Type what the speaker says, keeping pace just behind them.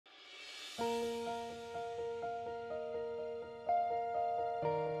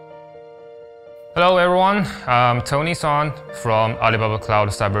Hello everyone, I'm Tony Son from Alibaba Cloud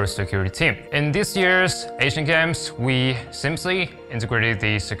cybersecurity team. In this year's Asian Games, we simply integrated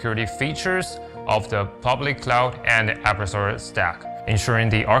the security features of the public cloud and Apsara stack, ensuring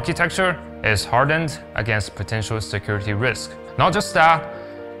the architecture is hardened against potential security risk. Not just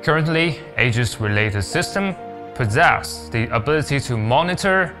that, currently, Aegis-related systems possess the ability to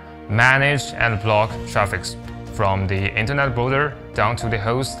monitor, manage, and block traffic from the internet browser down to the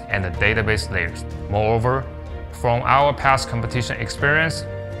host and the database layers. Moreover, from our past competition experience,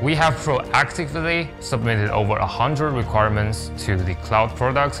 we have proactively submitted over 100 requirements to the cloud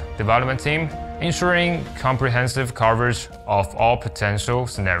product development team, ensuring comprehensive coverage of all potential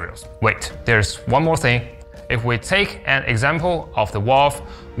scenarios. Wait, there's one more thing. If we take an example of the WAF,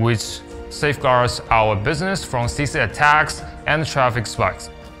 which safeguards our business from CC attacks and traffic spikes,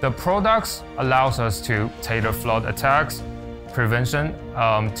 the products allows us to tailor flood attacks prevention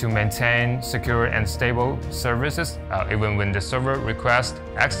to maintain secure and stable services, even when the server request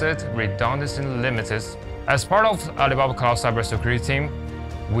exit redundancy limits. As part of Alibaba Cloud cybersecurity team,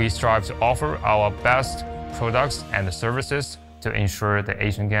 we strive to offer our best products and services to ensure the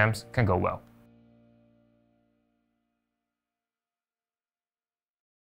Asian Games can go well.